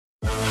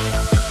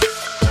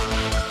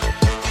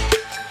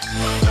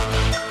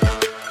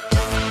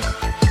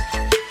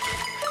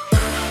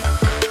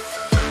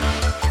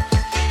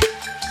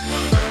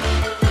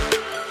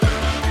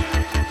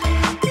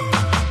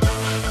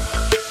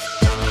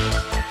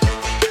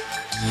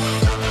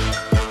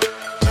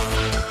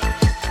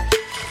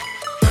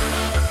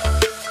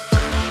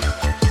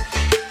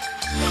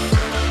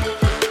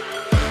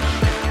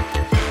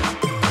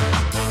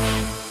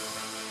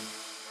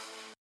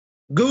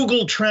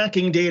Google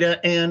tracking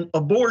data and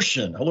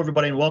abortion. Hello,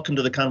 everybody, and welcome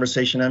to the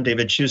conversation. I'm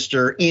David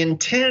Schuster. In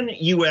 10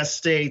 US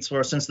states,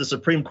 where since the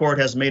Supreme Court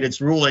has made its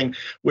ruling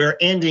where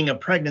ending a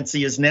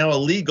pregnancy is now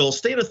illegal,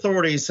 state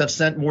authorities have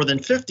sent more than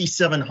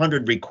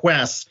 5,700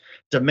 requests,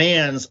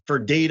 demands for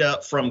data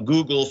from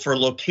Google for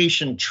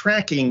location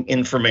tracking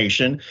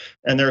information.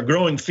 And there are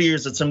growing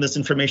fears that some of this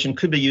information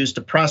could be used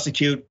to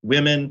prosecute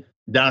women,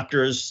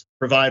 doctors,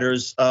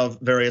 providers of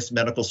various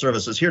medical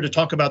services. Here to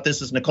talk about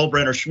this is Nicole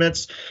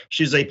Brenner-Schmitz.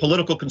 She's a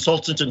political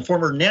consultant and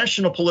former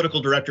national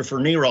political director for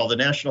NARAL, the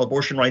National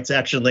Abortion Rights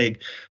Action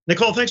League.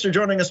 Nicole, thanks for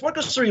joining us. What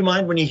goes through your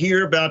mind when you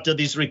hear about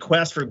these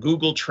requests for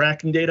Google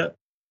tracking data?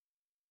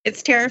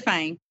 It's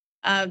terrifying.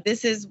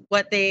 This is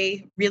what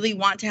they really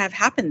want to have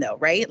happen, though,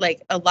 right?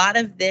 Like, a lot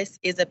of this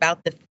is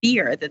about the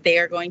fear that they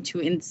are going to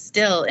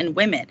instill in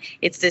women.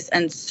 It's this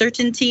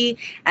uncertainty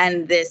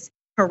and this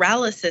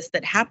paralysis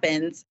that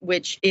happens,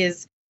 which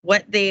is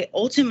what they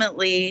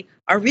ultimately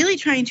are really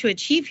trying to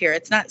achieve here.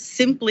 It's not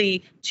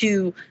simply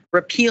to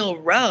repeal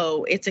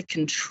Roe, it's a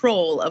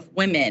control of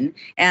women.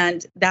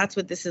 And that's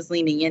what this is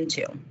leaning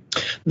into.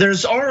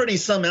 There's already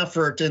some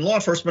effort, and law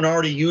enforcement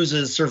already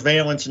uses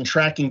surveillance and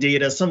tracking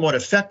data somewhat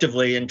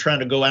effectively in trying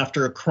to go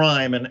after a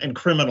crime and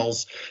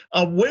criminals.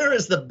 Where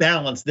is the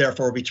balance,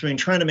 therefore, between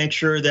trying to make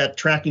sure that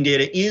tracking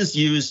data is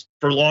used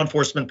for law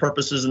enforcement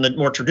purposes in the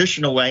more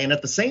traditional way, and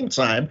at the same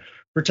time,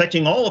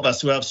 protecting all of us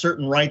who have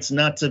certain rights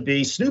not to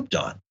be snooped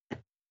on?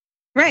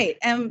 Right.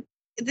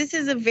 This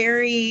is a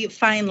very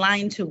fine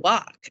line to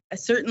walk.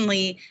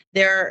 Certainly,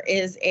 there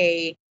is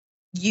a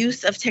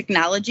use of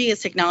technology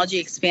as technology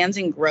expands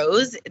and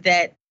grows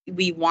that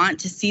we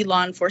want to see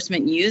law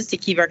enforcement use to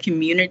keep our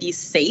communities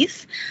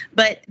safe.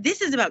 But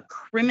this is about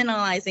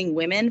criminalizing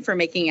women for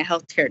making a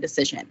healthcare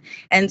decision.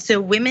 And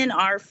so women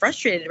are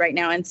frustrated right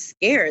now and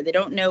scared. They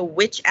don't know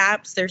which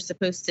apps they're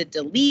supposed to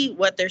delete,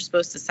 what they're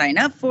supposed to sign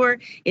up for.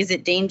 Is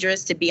it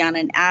dangerous to be on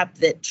an app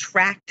that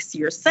tracks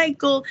your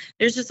cycle?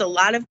 There's just a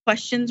lot of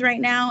questions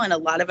right now and a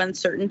lot of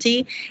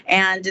uncertainty.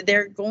 And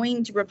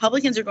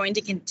Republicans are going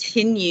to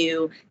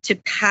continue to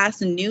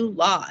pass new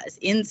laws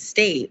in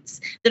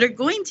states that are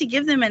going to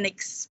give them an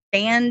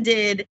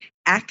expanded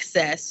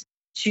access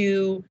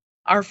to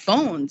our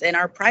phones and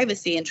our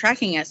privacy and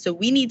tracking us. So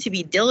we need to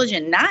be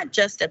diligent, not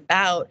just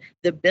about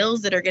the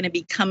bills that are going to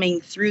be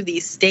coming through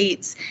these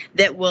states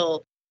that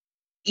will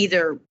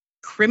either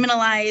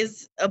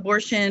criminalize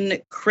abortion,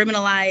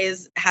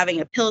 criminalize having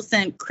a pill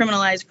sent,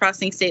 criminalize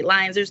crossing state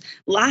lines. There's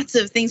lots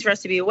of things for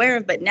us to be aware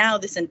of, but now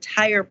this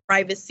entire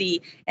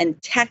privacy and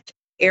tech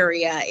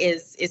area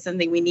is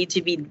something we need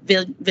to be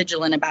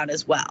vigilant about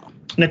as well.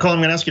 Nicole, I'm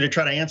going to ask you to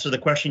try to answer the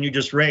question you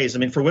just raised. I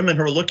mean, for women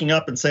who are looking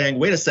up and saying,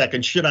 wait a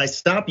second, should I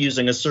stop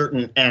using a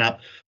certain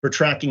app for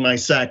tracking my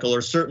cycle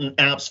or certain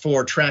apps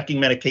for tracking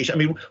medication? I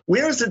mean,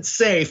 where is it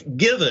safe,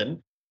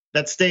 given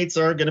that states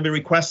are going to be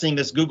requesting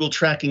this Google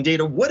tracking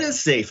data? What is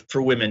safe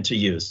for women to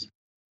use?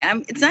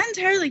 It's not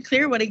entirely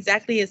clear what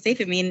exactly is safe.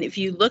 I mean, if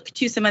you look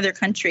to some other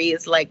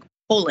countries like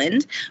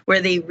Poland, where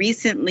they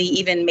recently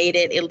even made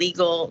it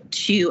illegal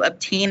to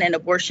obtain an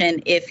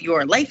abortion if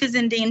your life is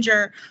in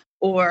danger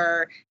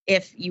or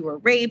if you were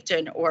raped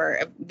or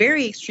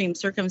very extreme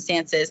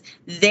circumstances,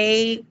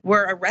 they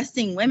were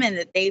arresting women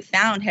that they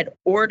found had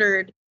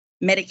ordered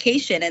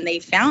medication, and they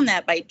found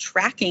that by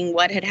tracking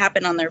what had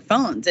happened on their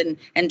phones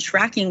and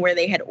tracking where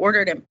they had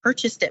ordered and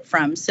purchased it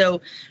from.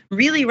 So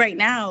really right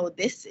now,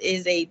 this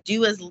is a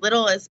do as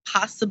little as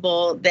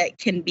possible that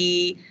can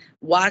be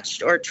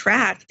watched or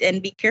tracked,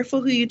 and be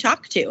careful who you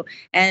talk to,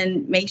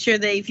 and make sure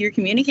that if you're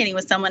communicating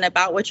with someone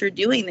about what you're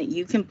doing, that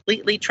you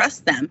completely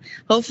trust them.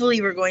 Hopefully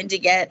we're going to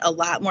get a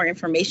lot more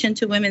information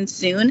to women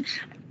soon.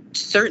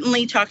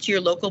 Certainly talk to your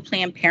local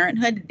Planned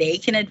Parenthood. They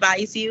can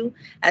advise you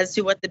as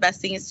to what the best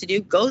thing is to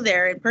do. Go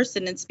there in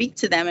person and speak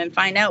to them and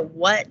find out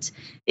what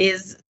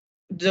is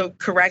the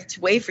correct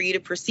way for you to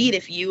proceed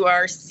if you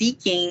are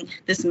seeking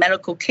this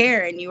medical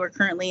care and you are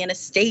currently in a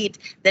state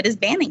that is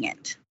banning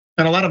it.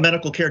 And a lot of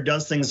medical care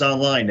does things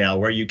online now,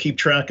 where you keep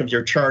track of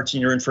your charts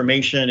and your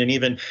information. And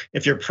even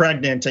if you're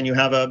pregnant and you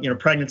have a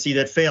pregnancy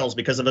that fails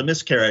because of a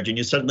miscarriage, and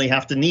you suddenly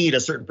have to need a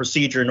certain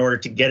procedure in order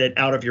to get it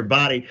out of your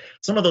body,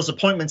 some of those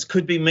appointments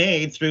could be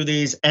made through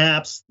these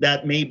apps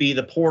that may be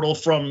the portal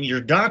from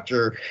your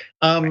doctor.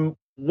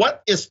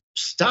 What is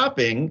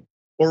stopping?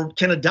 Or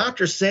can a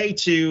doctor say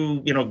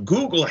to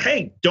Google,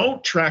 hey,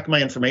 don't track my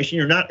information.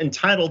 You're not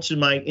entitled to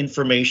my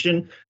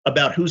information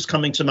about who's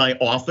coming to my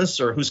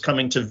office or who's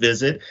coming to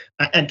visit.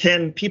 And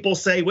can people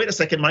say, wait a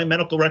second, my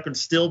medical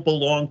records still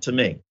belong to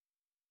me?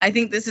 I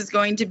think this is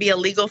going to be a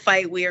legal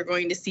fight we are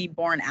going to see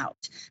borne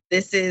out.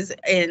 This is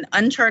in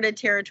uncharted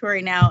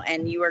territory now,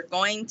 and you are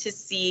going to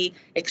see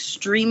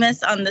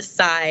extremists on the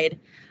side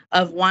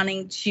of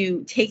wanting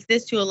to take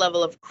this to a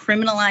level of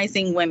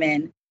criminalizing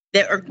women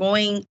that are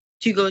going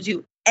to go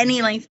to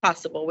any length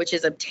possible, which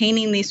is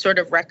obtaining these sort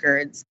of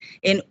records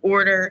in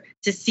order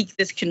to seek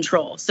this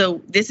control. So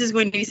this is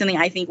going to be something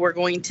I think we're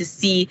going to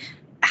see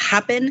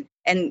happen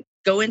and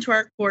go into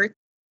our courts.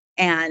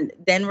 And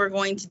then we're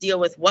going to deal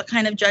with what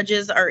kind of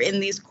judges are in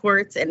these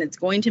courts, and it's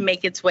going to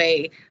make its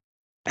way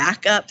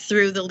back up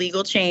through the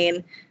legal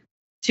chain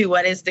to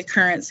what is the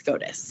current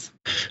SCOTUS.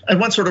 And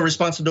what sort of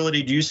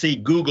responsibility do you see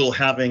Google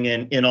having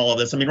in all of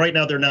this? I mean, right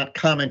now they're not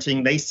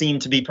commenting. They seem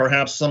to be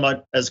perhaps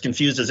somewhat as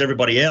confused as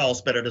everybody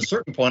else, but at a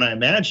certain point, I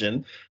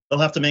imagine they'll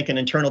have to make an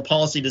internal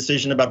policy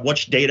decision about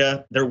which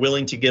data they're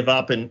willing to give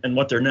up and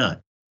what they're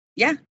not.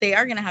 Yeah, they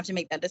are going to have to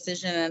make that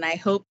decision. And I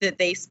hope that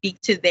they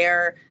speak to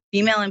their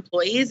female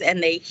employees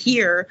and they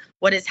hear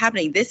what is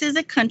happening. This is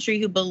a country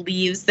who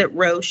believes that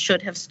Roe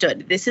should have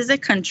stood. This is a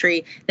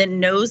country that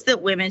knows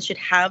that women should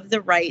have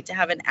the right to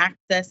have an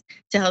access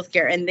to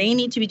healthcare. And they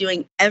need to be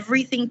doing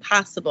everything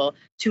possible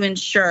to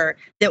ensure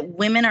that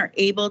women are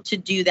able to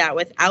do that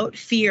without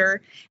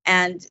fear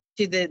and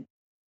to the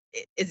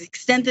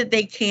extent that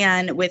they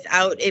can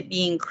without it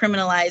being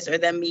criminalized or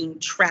them being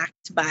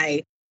tracked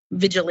by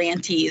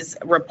vigilantes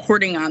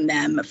reporting on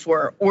them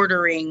for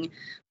ordering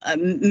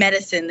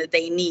medicine that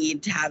they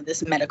need to have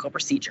this medical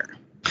procedure.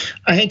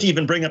 I hate to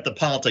even bring up the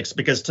politics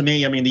because to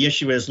me, I mean, the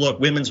issue is, look,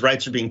 women's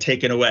rights are being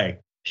taken away,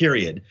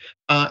 period.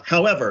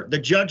 However, the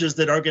judges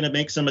that are going to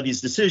make some of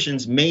these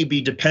decisions may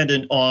be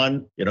dependent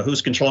on,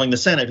 who's controlling the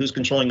Senate, who's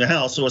controlling the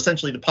House. So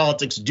essentially the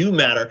politics do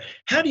matter.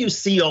 How do you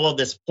see all of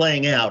this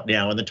playing out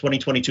now in the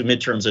 2022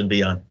 midterms and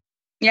beyond?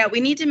 Yeah,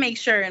 we need to make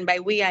sure, and by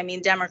we, I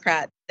mean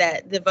Democrats,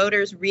 that the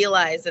voters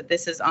realize that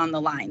this is on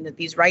the line, that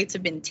these rights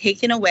have been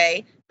taken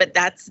away, but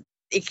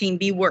it can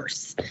be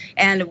worse.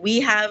 And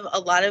we have a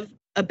lot of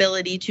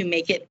ability to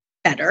make it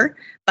better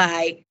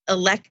by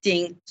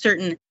electing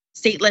certain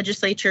state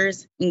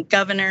legislatures and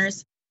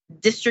governors,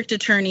 district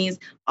attorneys.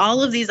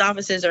 All of these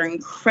offices are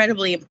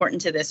incredibly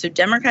important to this. So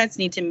Democrats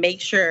need to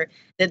make sure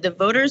that the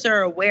voters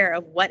are aware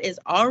of what is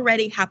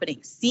already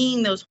happening,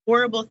 seeing those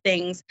horrible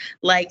things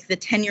like the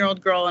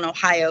 10-year-old girl in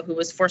Ohio who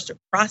was forced to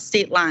cross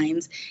state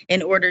lines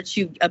in order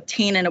to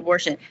obtain an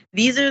abortion.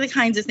 These are the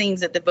kinds of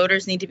things that the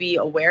voters need to be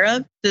aware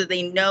of so that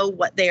they know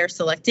what they are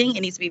selecting.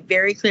 It needs to be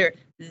very clear.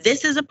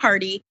 This is a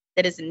party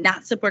that is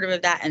not supportive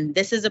of that, and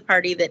this is a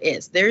party that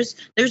is. There's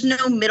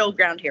no middle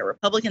ground here.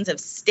 Republicans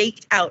have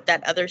staked out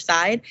that other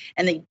side,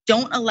 and they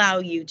don't allow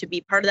you to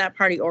be part of that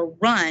party or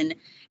run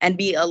and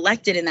be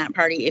elected in that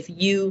party if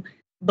you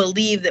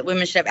believe that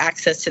women should have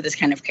access to this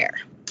kind of care.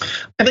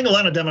 I think a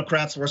lot of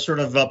Democrats were sort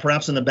of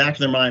perhaps in the back of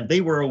their mind,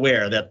 they were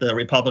aware that the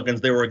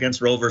Republicans, they were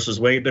against Roe versus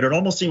Wade, but it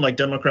almost seemed like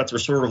Democrats were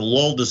sort of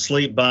lulled to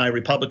sleep by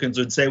Republicans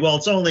who would say, well,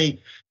 it's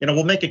only,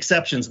 we'll make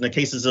exceptions in the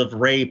cases of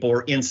rape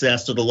or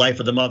incest or the life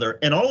of the mother.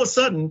 And all of a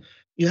sudden,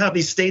 you have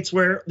these states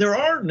where there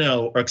are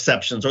no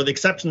exceptions, or the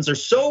exceptions are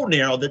so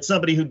narrow that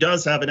somebody who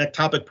does have an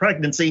ectopic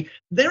pregnancy,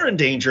 they're in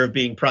danger of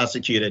being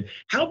prosecuted.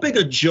 How big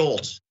a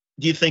jolt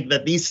do you think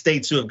that these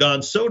states who have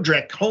gone so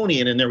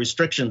draconian in their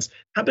restrictions,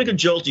 how big a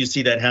jolt do you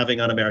see that having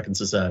on American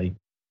society?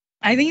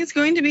 I think it's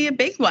going to be a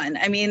big one.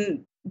 I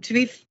mean, to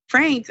be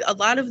frank, a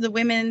lot of the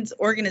women's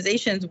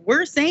organizations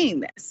were saying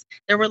this.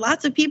 There were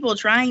lots of people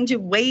trying to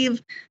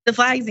wave the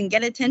flags and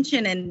get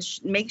attention and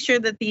make sure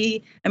that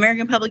the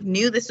American public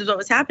knew this was what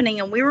was happening,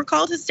 and we were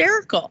called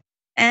hysterical.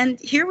 And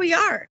here we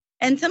are.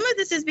 And some of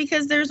this is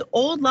because there's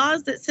old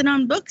laws that sit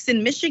on books.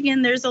 In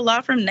Michigan, there's a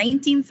law from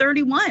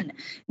 1931,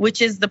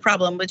 which is the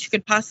problem, which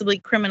could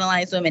possibly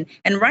criminalize women.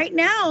 And right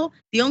now,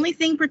 the only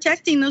thing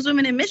protecting those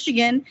women in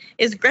Michigan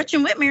is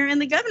Gretchen Whitmer and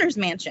the governor's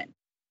mansion.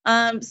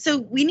 So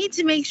we need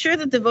to make sure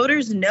that the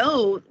voters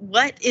know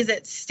what is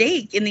at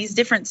stake in these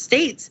different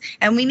states.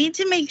 And we need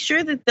to make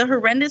sure that the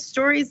horrendous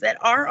stories that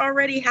are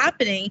already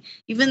happening,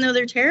 even though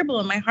they're terrible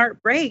and my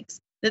heart breaks,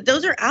 that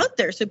those are out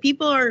there. So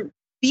people are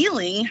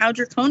feeling how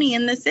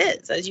draconian this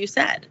is, as you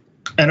said.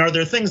 And are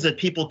there things that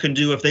people can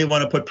do if they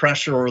want to put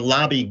pressure or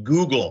lobby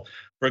Google,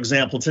 for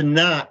example, to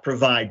not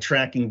provide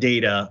tracking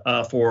data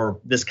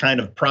for this kind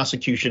of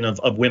prosecution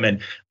of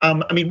women?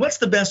 I mean, what's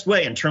the best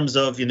way in terms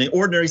of the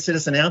ordinary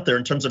citizen out there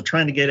in terms of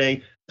trying to get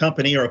a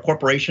company or a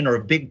corporation or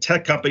a big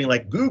tech company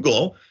like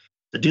Google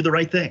to do the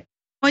right thing?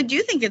 Well, I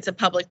do think it's a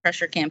public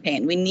pressure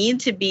campaign. We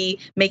need to be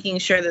making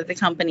sure that the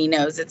company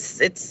knows.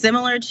 It's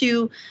similar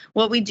to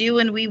what we do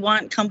when we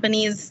want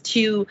companies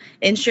to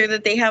ensure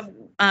that they have,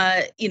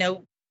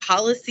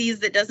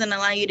 policies that doesn't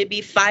allow you to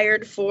be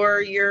fired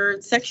for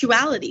your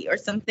sexuality or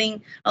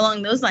something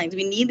along those lines.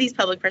 We need these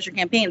public pressure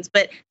campaigns.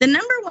 But the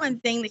number one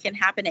thing that can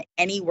happen at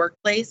any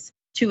workplace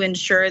to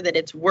ensure that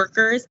its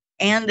workers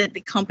and that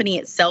the company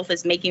itself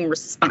is making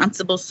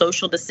responsible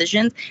social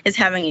decisions is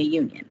having a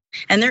union.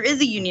 And there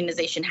is a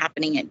unionization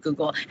happening at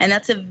Google. And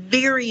that's a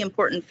very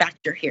important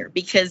factor here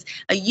because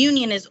a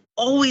union is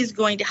always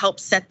going to help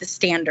set the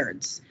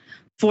standards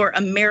for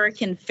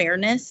American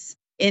fairness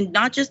in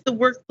not just the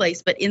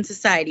workplace, but in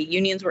society.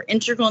 Unions were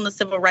integral in the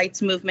civil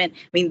rights movement.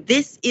 I mean,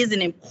 this is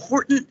an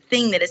important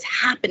thing that is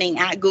happening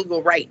at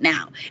Google right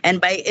now. And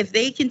if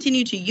they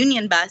continue to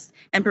union bust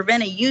and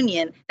prevent a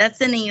union, that's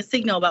sending a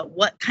signal about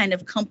what kind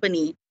of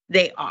company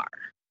they are.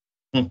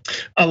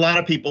 A lot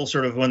of people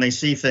sort of, when they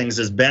see things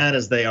as bad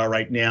as they are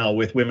right now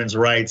with women's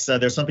rights,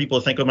 there's some people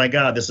who think, oh my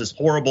God, this is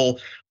horrible,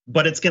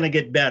 but it's gonna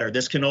get better.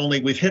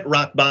 We've hit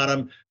rock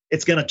bottom.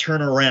 it's going to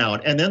turn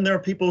around. And then there are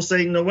people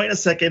saying, no, wait a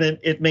second,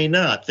 it may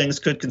not. Things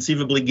could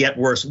conceivably get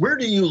worse. Where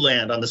do you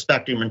land on the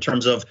spectrum in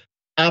terms of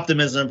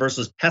optimism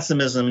versus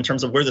pessimism in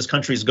terms of where this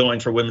country is going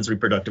for women's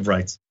reproductive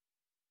rights?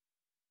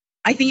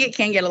 I think it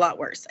can get a lot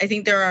worse. I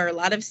think there are a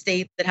lot of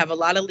states that have a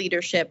lot of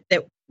leadership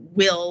that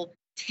will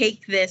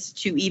take this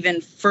to even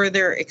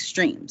further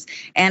extremes.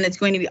 And it's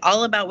going to be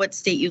all about what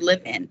state you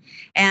live in.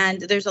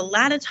 And there's a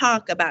lot of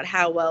talk about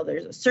how, well,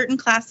 there's a certain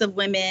class of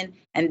women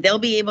and they'll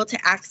be able to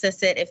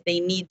access it if they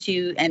need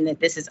to, and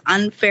that this is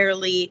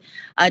unfairly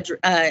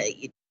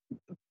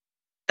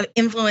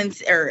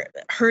influence or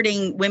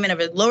hurting women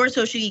of a lower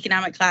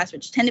socioeconomic class,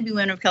 which tend to be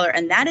women of color.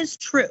 And that is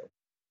true.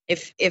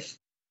 If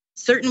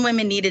certain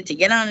women needed to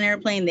get on an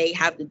airplane, they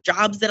have the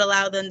jobs that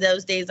allow them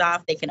those days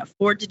off, they can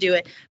afford to do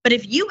it. But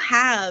if you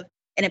have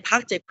an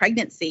ectopic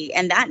pregnancy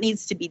and that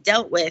needs to be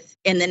dealt with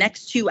in the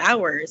next 2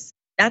 hours,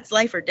 that's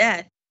life or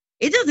death.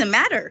 It doesn't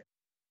matter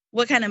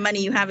what kind of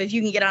money you have if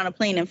you can get on a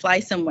plane and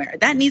fly somewhere.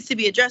 That needs to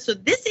be addressed. So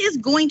this is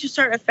going to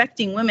start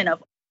affecting women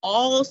of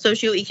all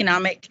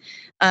socioeconomic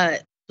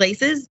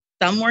places,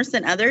 some worse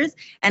than others.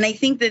 And I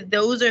think that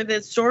those are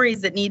the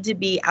stories that need to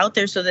be out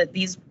there so that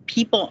these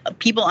people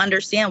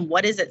understand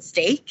what is at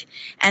stake,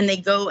 and they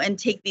go and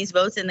take these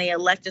votes and they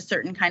elect a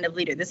certain kind of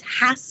leader. This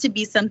has to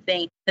be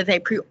something that they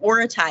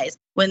prioritize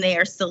when they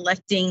are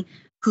selecting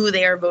who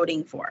they are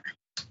voting for.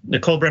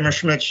 Nicole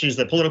Bremer-Schmidt, she's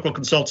the political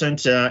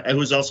consultant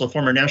who's also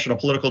former national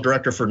political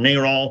director for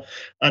NARAL.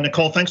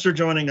 Nicole, thanks for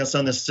joining us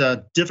on this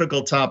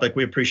difficult topic.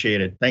 We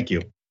appreciate it. Thank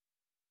you.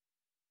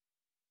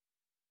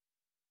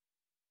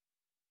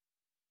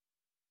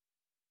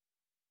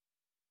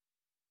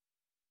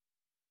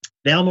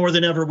 Now more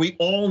than ever, we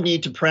all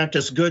need to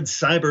practice good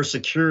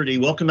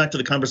cybersecurity. Welcome back to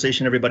the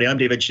conversation, everybody. I'm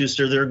David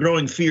Schuster. There are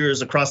growing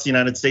fears across the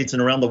United States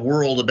and around the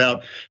world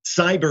about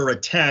cyber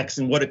attacks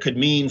and what it could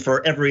mean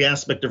for every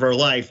aspect of our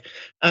life.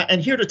 And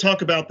here to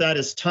talk about that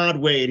is Todd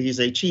Wade. He's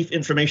a chief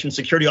information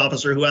security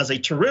officer who has a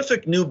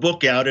terrific new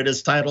book out. It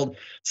is titled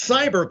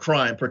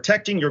Cybercrime: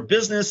 Protecting Your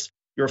Business,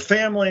 Your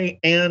Family,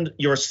 and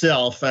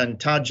Yourself. And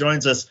Todd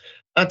joins us.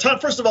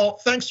 Todd, first of all,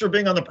 thanks for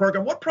being on the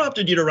program. What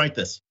prompted you to write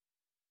this?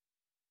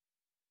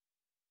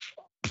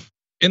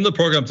 In the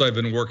programs I've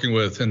been working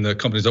with and the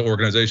companies and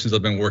organizations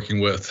I've been working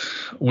with,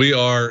 we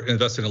are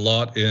investing a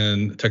lot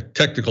in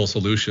technical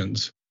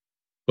solutions.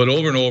 But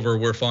over and over,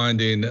 we're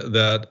finding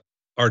that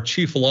our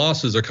chief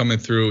losses are coming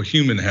through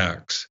human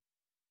hacks.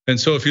 And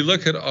so if you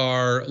look at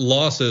our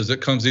losses,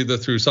 it comes either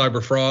through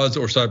cyber frauds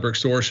or cyber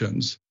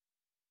extortions.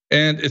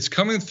 And it's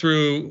coming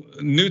through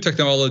new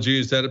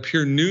technologies that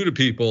appear new to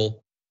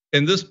people.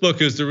 And this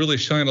book is to really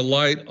shine a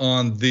light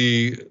on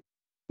the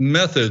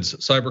methods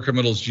cyber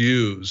criminals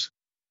use,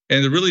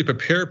 and to really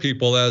prepare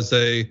people as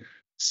they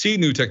see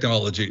new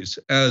technologies.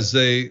 As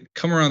they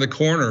come around the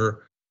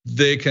corner,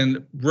 they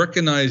can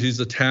recognize these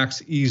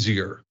attacks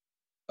easier,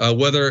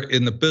 whether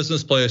in the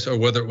business place or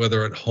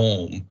whether at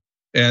home.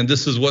 And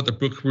this is what the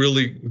book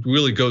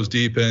really goes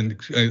deep in,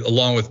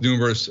 along with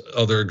numerous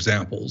other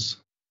examples.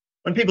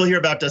 When people hear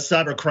about the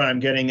cybercrime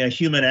getting a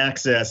human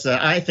access,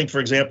 I think, for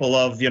example,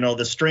 of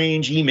the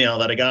strange email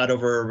that I got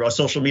over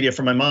social media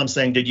from my mom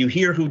saying, "Did you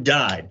hear who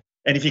died?"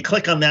 And if you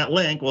click on that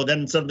link, well,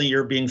 then suddenly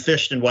you're being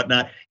phished and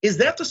whatnot. Is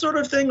that the sort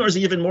of thing, or is it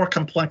even more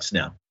complex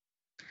now?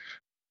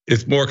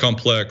 It's more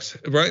complex.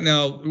 Right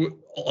now,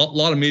 a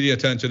lot of media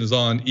attention is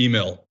on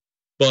email.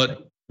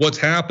 But what's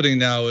happening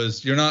now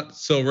is you're not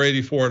so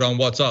ready for it on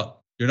WhatsApp.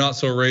 You're not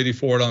so ready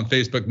for it on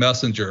Facebook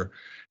Messenger.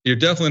 You're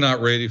definitely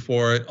not ready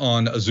for it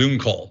on a Zoom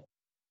call.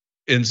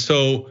 And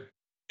so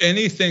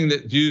anything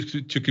that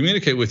used to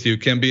communicate with you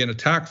can be an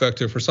attack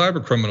vector for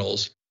cyber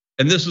criminals.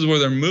 And this is where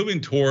they're moving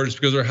towards,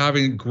 because they're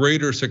having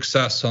greater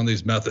success on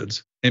these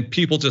methods, and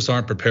people just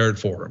aren't prepared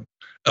for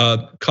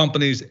them,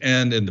 companies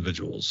and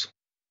individuals.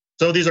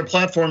 So these are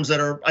platforms that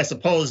are, I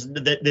suppose,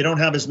 they don't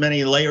have as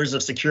many layers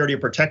of security or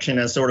protection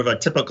as sort of a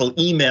typical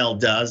email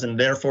does, and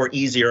therefore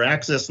easier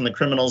access, and the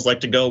criminals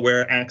like to go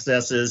where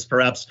access is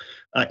perhaps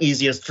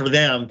easiest for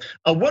them.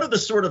 What are the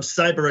sort of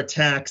cyber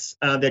attacks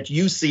that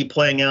you see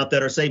playing out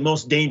that are, say,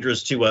 most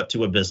dangerous to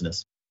a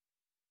business?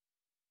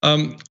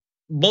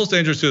 Most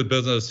dangerous to a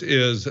business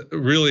is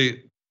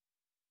really,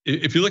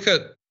 if you look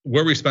at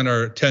where we spend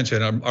our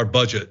attention, our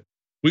budget,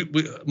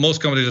 most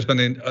companies are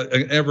spending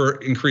an ever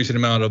increasing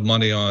amount of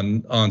money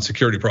on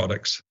security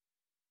products.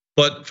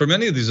 But for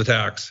many of these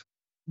attacks,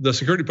 the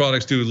security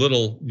products do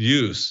little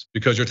use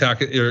because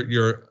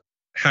you're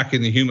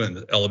hacking the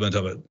human element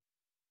of it.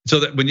 So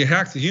that when you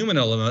hack the human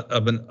element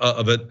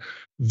of it,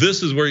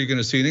 this is where you're going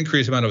to see an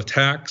increased amount of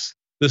attacks.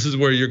 This is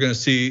where you're going to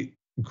see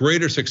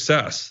greater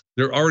success.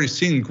 They're already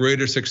seeing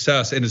greater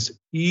success, and it's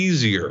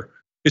easier.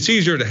 It's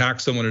easier to hack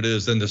someone it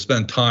is than to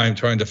spend time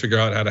trying to figure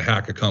out how to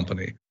hack a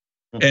company.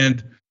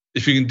 And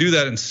if you can do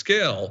that in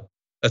scale,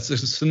 that's a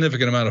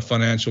significant amount of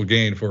financial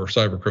gain for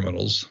cyber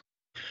criminals.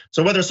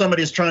 So whether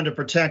somebody is trying to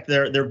protect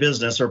their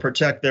business or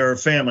protect their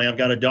family, I've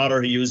got a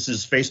daughter who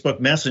uses Facebook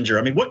Messenger.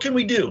 I mean, what can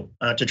we do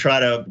to try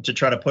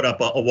to put up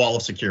a wall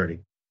of security?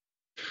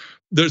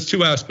 There's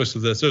two aspects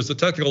of this. There's the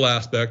technical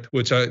aspect,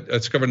 which I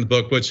discovered in the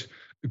book, which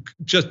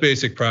just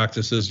basic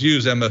practices.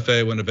 Use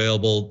MFA when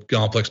available,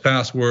 complex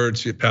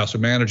passwords,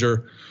 password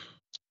manager.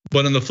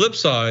 But on the flip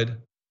side,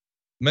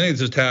 many of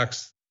these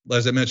attacks,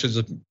 as I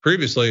mentioned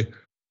previously,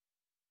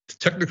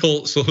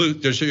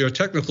 your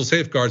technical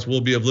safeguards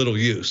will be of little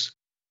use.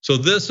 So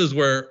this is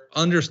where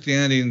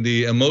understanding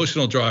the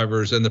emotional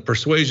drivers and the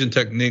persuasion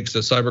techniques that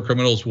cyber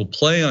criminals will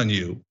play on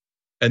you,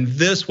 and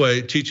this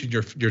way teaching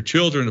your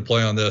children to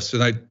play on this.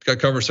 And I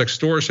cover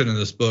sextortion in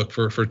this book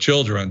for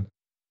children.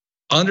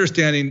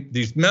 Understanding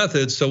these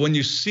methods, so when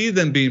you see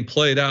them being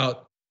played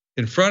out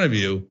in front of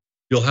you,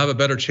 you'll have a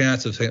better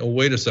chance of saying, "Oh,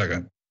 wait a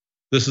second,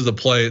 this is a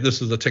play.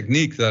 This is a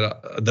technique that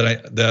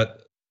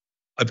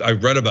I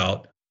read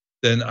about.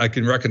 Then I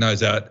can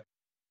recognize that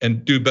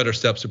and do better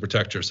steps to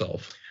protect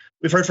yourself."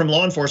 We've heard from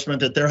law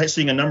enforcement that they're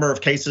seeing a number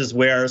of cases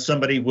where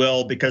somebody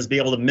will, because be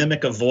able to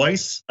mimic a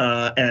voice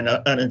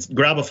and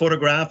grab a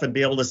photograph and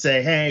be able to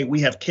say, "Hey, we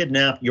have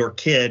kidnapped your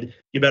kid.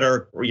 You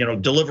better,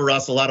 deliver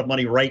us a lot of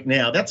money right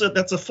now." That's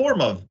a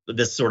form of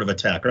this sort of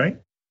attack, right?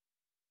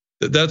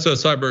 That's a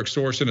cyber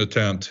extortion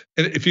attempt.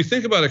 And if you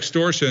think about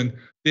extortion,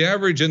 the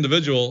average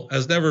individual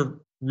has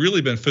never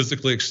really been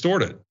physically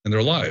extorted in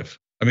their life.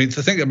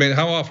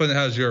 How often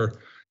has your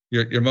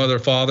mother,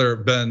 father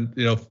been,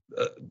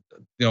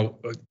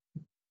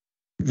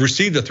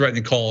 received a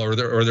threatening call, or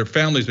their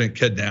family's been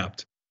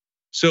kidnapped?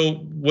 So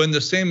when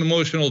the same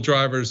emotional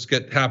drivers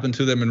happen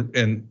to them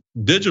and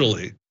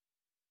digitally,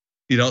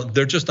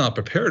 they're just not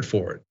prepared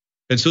for it.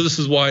 And so this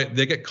is why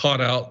they get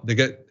caught out. They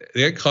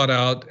get caught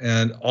out,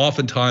 and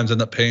oftentimes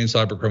end up paying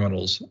cyber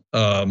criminals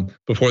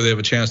before they have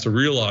a chance to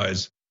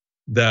realize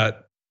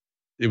that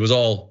it was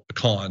all a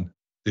con,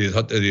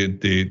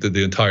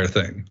 the entire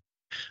thing.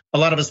 A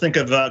lot of us think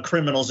of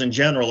criminals in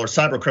general, or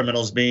cyber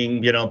criminals,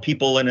 being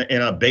people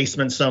in a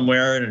basement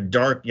somewhere, in a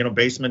dark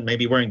basement,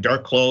 maybe wearing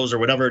dark clothes or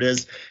whatever it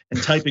is,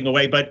 and typing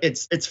away. But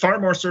it's far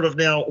more sort of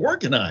now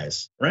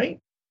organized, right?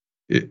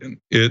 It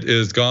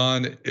is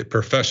gone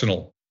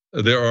professional.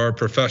 There are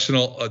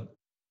professional.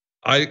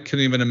 I can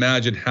even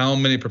imagine how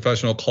many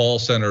professional call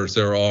centers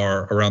there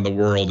are around the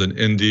world, in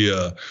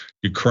India,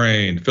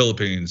 Ukraine,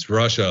 Philippines,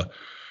 Russia.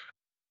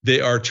 They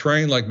are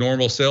trained like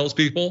normal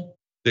salespeople.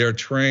 They are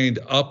trained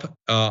up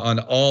on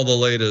all the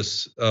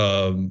latest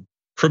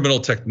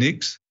criminal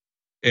techniques,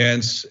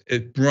 and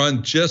it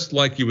runs just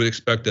like you would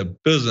expect a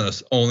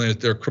business, only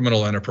they're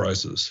criminal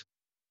enterprises,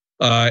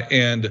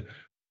 and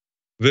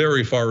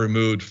very far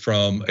removed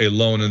from a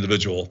lone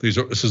individual.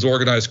 This is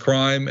organized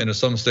crime, and in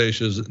some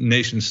stages,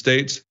 nation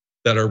states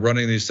that are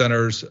running these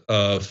centers,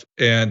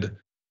 and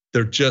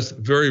they're just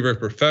very, very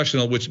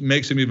professional, which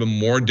makes them even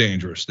more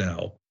dangerous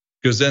now,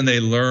 because then they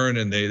learn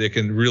and they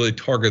can really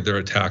target their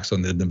attacks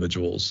on the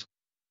individuals.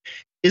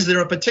 Is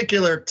there a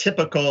particular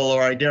typical,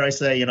 or I dare I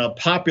say,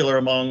 popular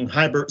among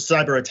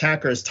cyber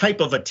attackers type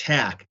of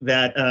attack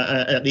that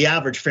the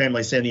average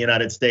family, say in the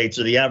United States,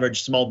 or the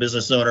average small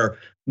business owner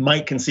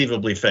might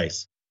conceivably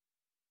face?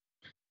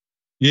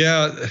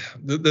 Yeah,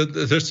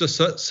 there's just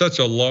such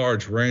a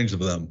large range of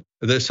them.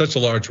 There's such a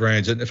large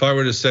range. And if I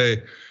were to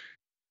say,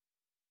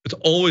 it's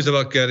always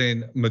about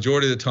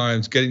majority of the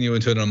times, getting you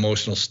into an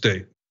emotional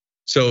state.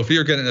 So if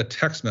you're getting a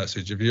text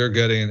message, if you're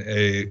getting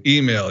an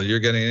email, you're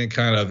getting any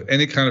kind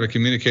of a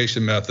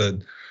communication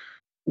method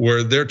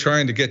where they're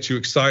trying to get you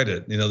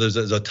excited. There's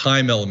a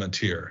time element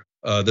here.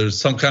 There's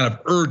some kind of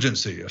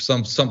urgency, or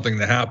something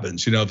that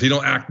happens. If you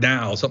don't act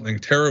now, something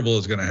terrible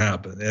is going to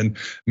happen. And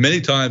many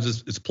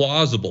times it's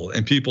plausible,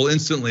 and people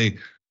instantly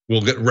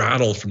will get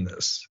rattled from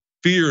this.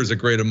 Fear is a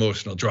great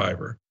emotional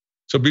driver.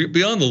 So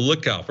be on the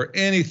lookout for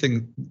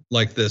anything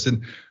like this.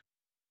 And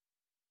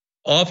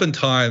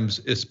oftentimes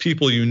it's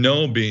people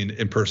being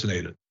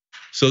impersonated.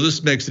 So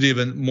this makes it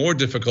even more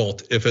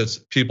difficult if it's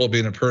people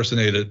being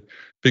impersonated,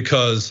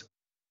 because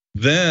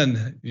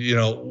then,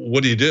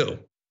 what do?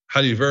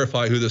 How do you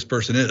verify who this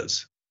person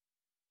is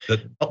that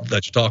you're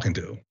talking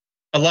to?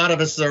 A lot of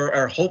us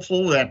are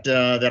hopeful that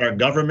our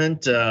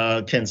government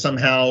can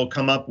somehow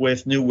come up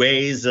with new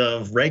ways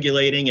of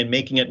regulating and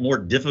making it more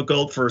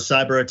difficult for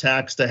cyber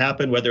attacks to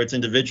happen, whether it's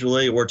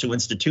individually or to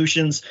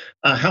institutions.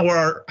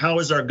 How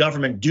is our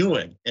government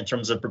doing in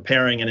terms of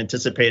preparing and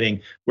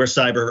anticipating where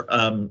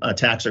cyber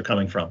attacks are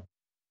coming from?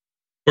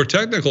 For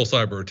technical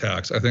cyber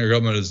attacks, I think our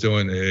government is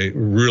doing a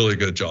really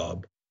good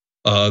job.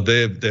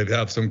 They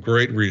have some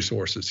great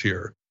resources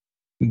here.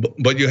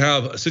 But you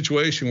have a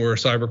situation where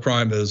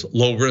cybercrime is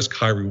low risk,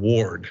 high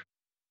reward.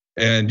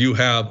 And you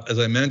have, as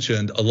I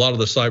mentioned, a lot of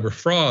the cyber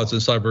frauds and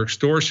cyber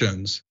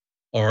extortions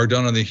are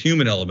done on the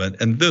human element.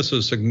 And this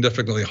is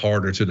significantly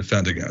harder to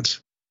defend against.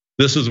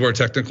 This is where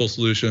technical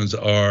solutions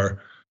aren't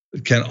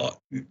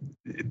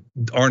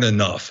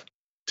enough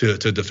to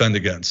defend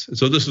against.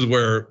 So this is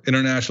where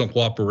international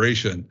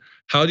cooperation,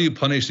 how do you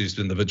punish these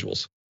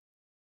individuals?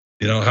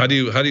 How do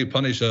you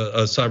punish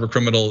a cyber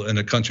criminal in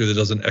a country that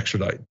doesn't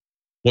extradite?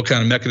 What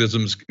kind of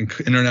mechanisms,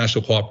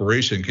 international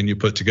cooperation can you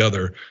put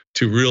together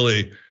to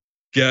really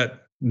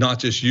get not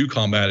just you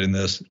combating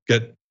this,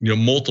 get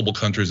multiple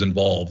countries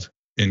involved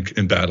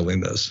in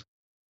battling this?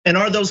 And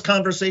are those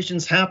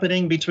conversations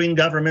happening between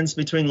governments,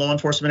 between law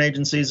enforcement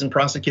agencies and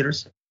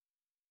prosecutors?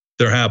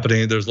 They're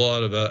happening. There's a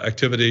lot of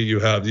activity. You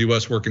have the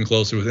U.S. working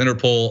closely with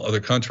Interpol, other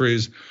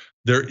countries.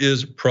 There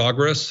is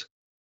progress.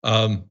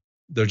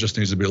 There just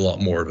needs to be a lot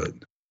more of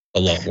it, a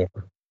lot more.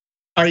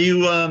 Are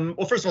you,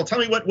 well, first of all, tell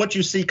me what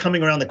you see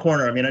coming around the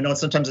corner. I mean, I know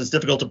sometimes it's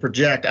difficult to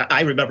project.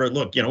 I remember,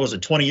 look, was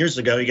it 20 years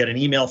ago, you get an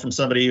email from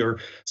somebody or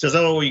says,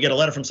 oh, you get a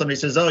letter from somebody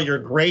says, oh, your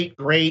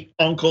great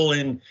uncle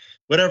in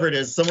whatever it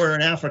is, somewhere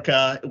in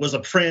Africa, was a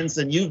prince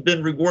and you've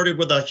been rewarded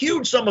with a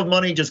huge sum of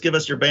money, just give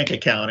us your bank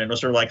account. And it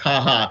was sort of like,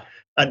 ha.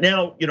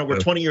 Now, we're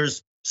 20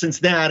 years since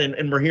that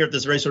and we're here at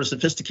this very sort of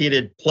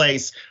sophisticated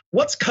place.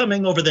 What's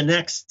coming over the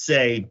next,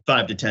 say,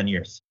 5 to 10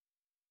 years?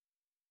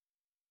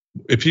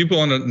 If people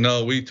want to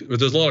know,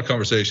 there's a lot of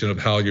conversation of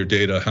how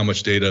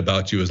much data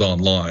about you is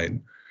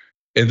online.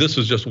 And this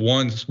was just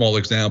one small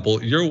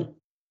example. Your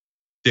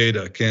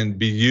data can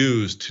be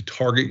used to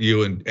target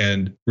you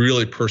and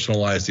really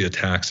personalize the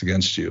attacks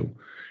against you.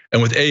 And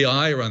with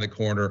AI around the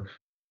corner,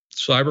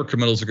 cyber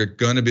criminals are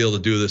going to be able to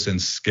do this in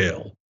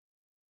scale.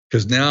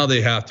 Because now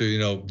they have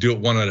to, do it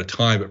one at a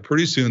time, but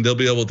pretty soon they'll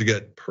be able to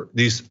get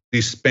these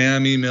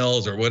spam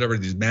emails or whatever,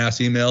 these mass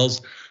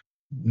emails.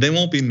 They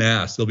won't be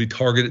mass, they'll be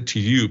targeted to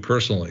you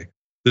personally.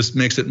 This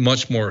makes it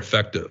much more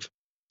effective.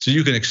 So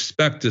you can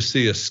expect to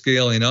see a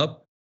scaling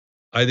up.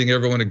 I think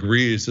everyone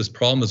agrees this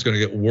problem is going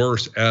to get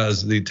worse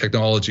as the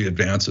technology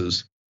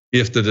advances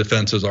if the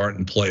defenses aren't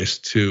in place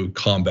to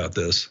combat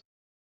this.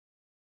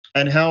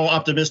 And how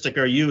optimistic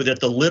are you that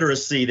the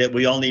literacy that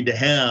we all need to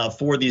have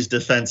for these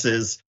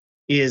defenses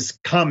is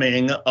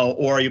coming,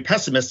 or are you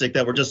pessimistic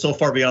that we're just so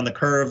far beyond the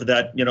curve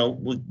that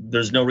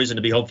there's no reason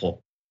to be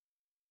hopeful?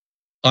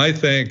 I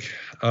think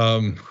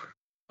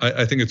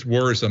it's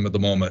worrisome at the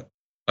moment.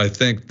 I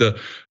think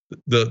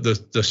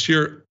the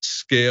sheer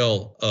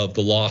scale of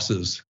the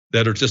losses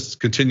that are just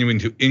continuing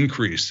to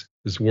increase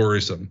is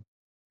worrisome.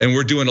 And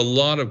we're doing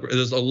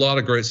there's a lot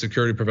of great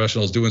security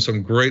professionals doing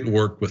some great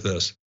work with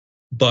this.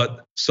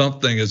 But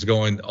something is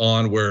going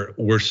on where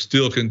we're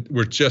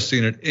just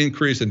seeing an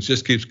increase and it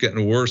just keeps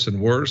getting worse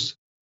and worse.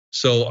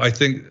 So I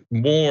think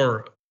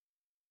more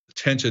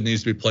attention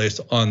needs to be placed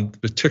on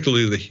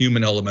particularly the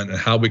human element and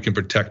how we can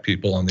protect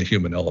people on the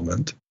human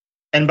element.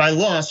 And by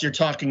loss, you're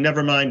talking,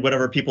 never mind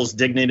whatever people's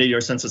dignity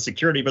or sense of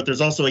security, but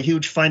there's also a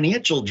huge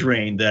financial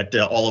drain that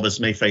all of us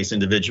may face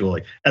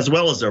individually, as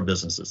well as our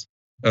businesses.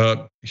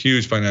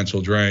 Huge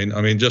financial drain.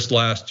 I mean, just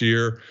last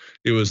year,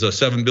 it was a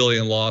 $7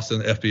 billion loss in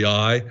the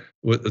FBI,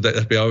 that the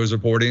FBI was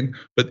reporting,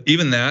 but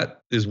even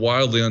that is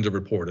wildly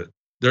underreported.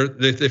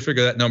 They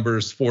figure that number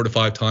is 4 to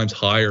 5 times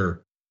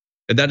higher.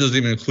 And that doesn't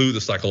even include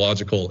the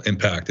psychological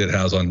impact it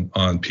has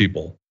on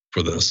people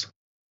for this.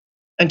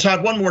 And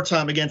Todd, one more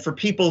time again, for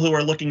people who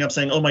are looking up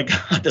saying, oh my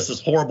God, this is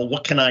horrible,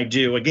 what can I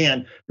do?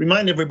 Again,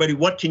 remind everybody,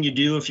 what can you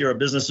do if you're a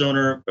business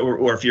owner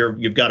or if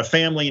you've got a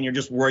family and you're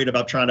just worried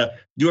about trying to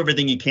do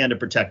everything you can to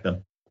protect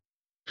them?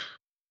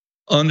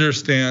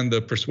 Understand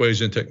the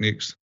persuasion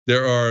techniques.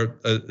 There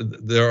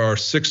are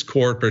 6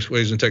 core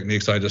persuasion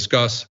techniques I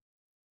discuss.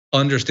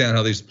 Understand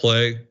how these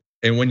play.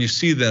 And when you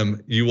see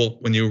them,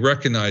 when you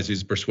recognize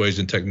these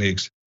persuasion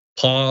techniques,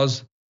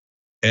 pause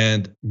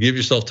and give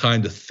yourself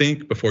time to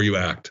think before you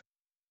act.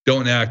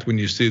 Don't act when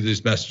you see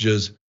these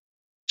messages.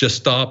 Just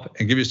stop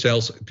and give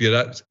yourself, get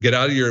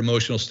out of your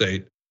emotional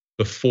state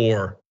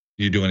before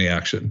you do any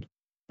action.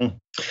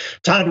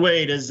 Todd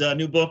Wade, his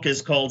new book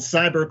is called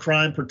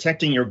Cybercrime: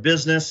 Protecting Your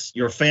Business,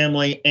 Your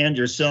Family, and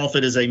Yourself.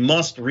 It is a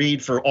must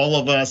read for all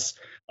of us.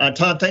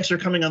 Todd, thanks for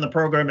coming on the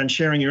program and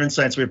sharing your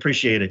insights. We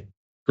appreciate it.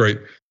 Great.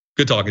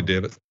 Good talking,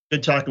 David.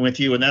 Good talking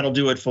with you. And that'll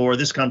do it for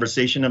this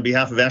conversation. On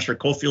behalf of Asher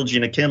Cofield,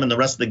 Gina Kim, and the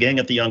rest of the gang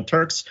at the Young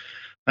Turks,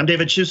 I'm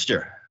David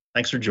Schuster.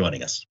 Thanks for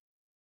joining us.